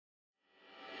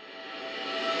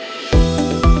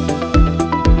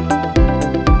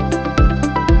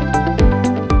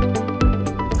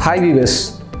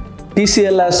viewers,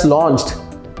 TCL has launched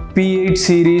P8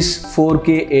 series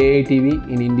 4K AI TV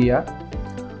in India.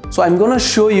 So I'm gonna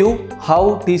show you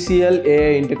how TCL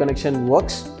AI interconnection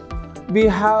works. We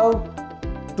have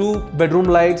two bedroom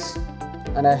lights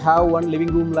and I have one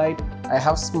living room light. I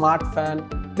have smart fan.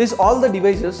 These all the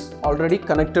devices already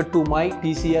connected to my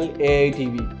TCL AI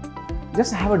TV.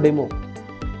 Just have a demo.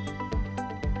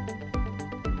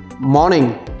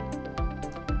 Morning.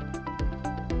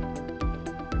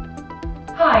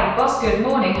 Hi boss, good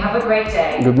morning, have a great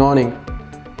day. Good morning.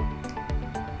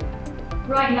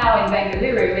 Right now in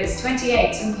Bengaluru it's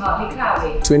 28 and partly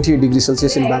cloudy. 28 degrees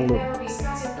Celsius in Today, Bangalore. there will be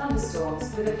scattered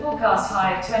thunderstorms with a forecast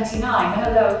high of 29 and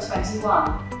a low of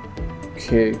 21.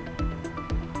 Okay.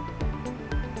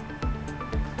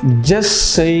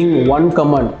 Just saying one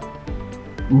command.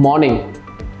 Morning.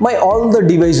 My all the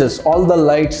devices, all the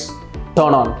lights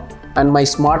turn on and my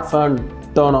smartphone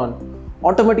turn on.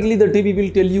 Automatically the TV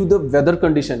will tell you the weather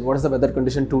condition. What is the weather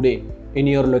condition today in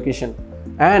your location?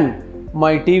 And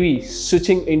my TV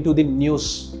switching into the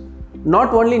news.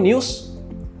 Not only news,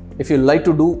 if you like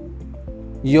to do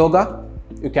yoga,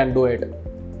 you can do it.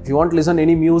 If you want to listen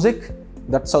any music,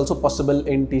 that's also possible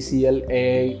in TCL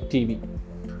AI TV.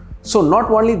 So not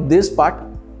only this part,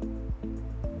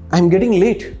 I'm getting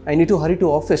late. I need to hurry to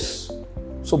office.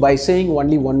 So by saying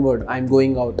only one word, I'm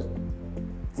going out.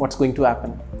 What's going to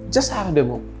happen? Just have a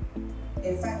demo.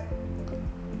 In fact,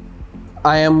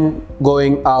 I am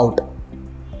going out.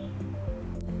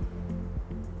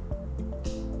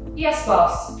 Yes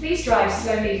boss, please drive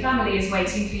slowly, family is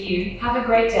waiting for you. Have a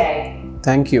great day.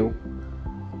 Thank you.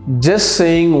 Just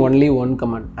saying only one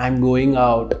command. I'm going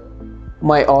out.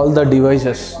 My all the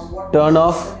devices turn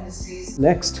off.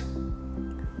 Next.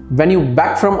 When you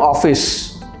back from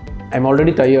office, I'm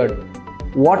already tired.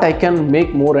 What I can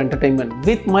make more entertainment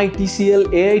with my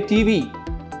TCL AI TV?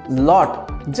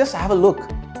 Lot. Just have a look.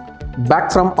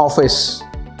 Back from office.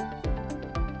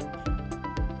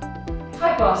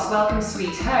 Hi boss, welcome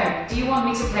sweet home. Do you want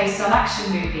me to play some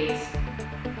action movies?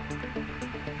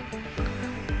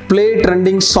 Play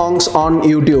trending songs on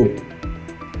YouTube.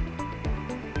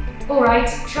 Alright,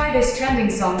 try this trending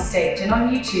song staged and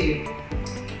on YouTube.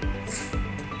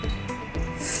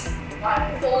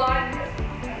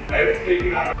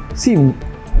 See,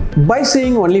 by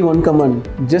saying only one command,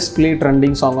 just play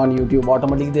trending song on YouTube,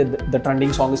 automatically the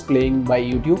trending song is playing by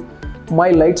YouTube.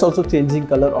 My lights also changing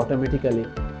color automatically.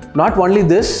 Not only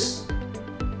this,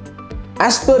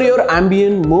 as per your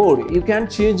ambient mode, you can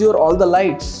change your all the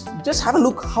lights. Just have a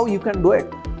look how you can do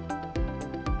it.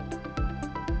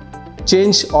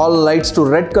 Change all lights to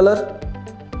red color.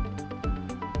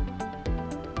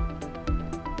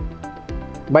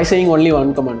 By saying only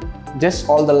one command, just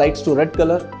all the lights to red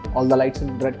color, all the lights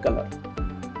in red color.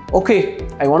 Okay,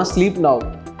 I want to sleep now.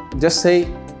 Just say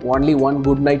only one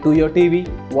good night to your TV,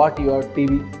 what your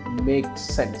TV makes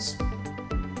sense.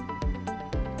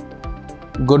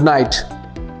 Good night.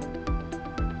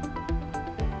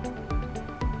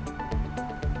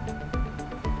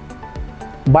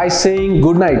 By saying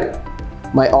good night,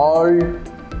 my all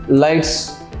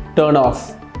lights turn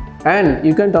off. And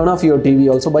you can turn off your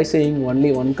TV also by saying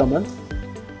only one command.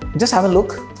 Just have a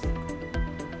look.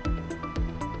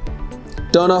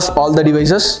 Turn off all the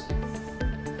devices.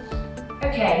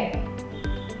 Okay.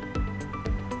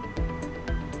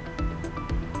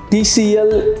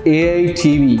 TCL AI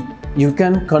TV. You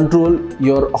can control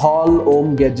your all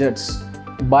home gadgets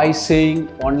by saying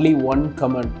only one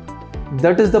command.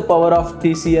 That is the power of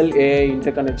TCL AI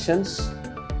interconnections.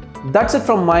 That's it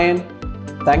from my end.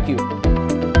 Thank you.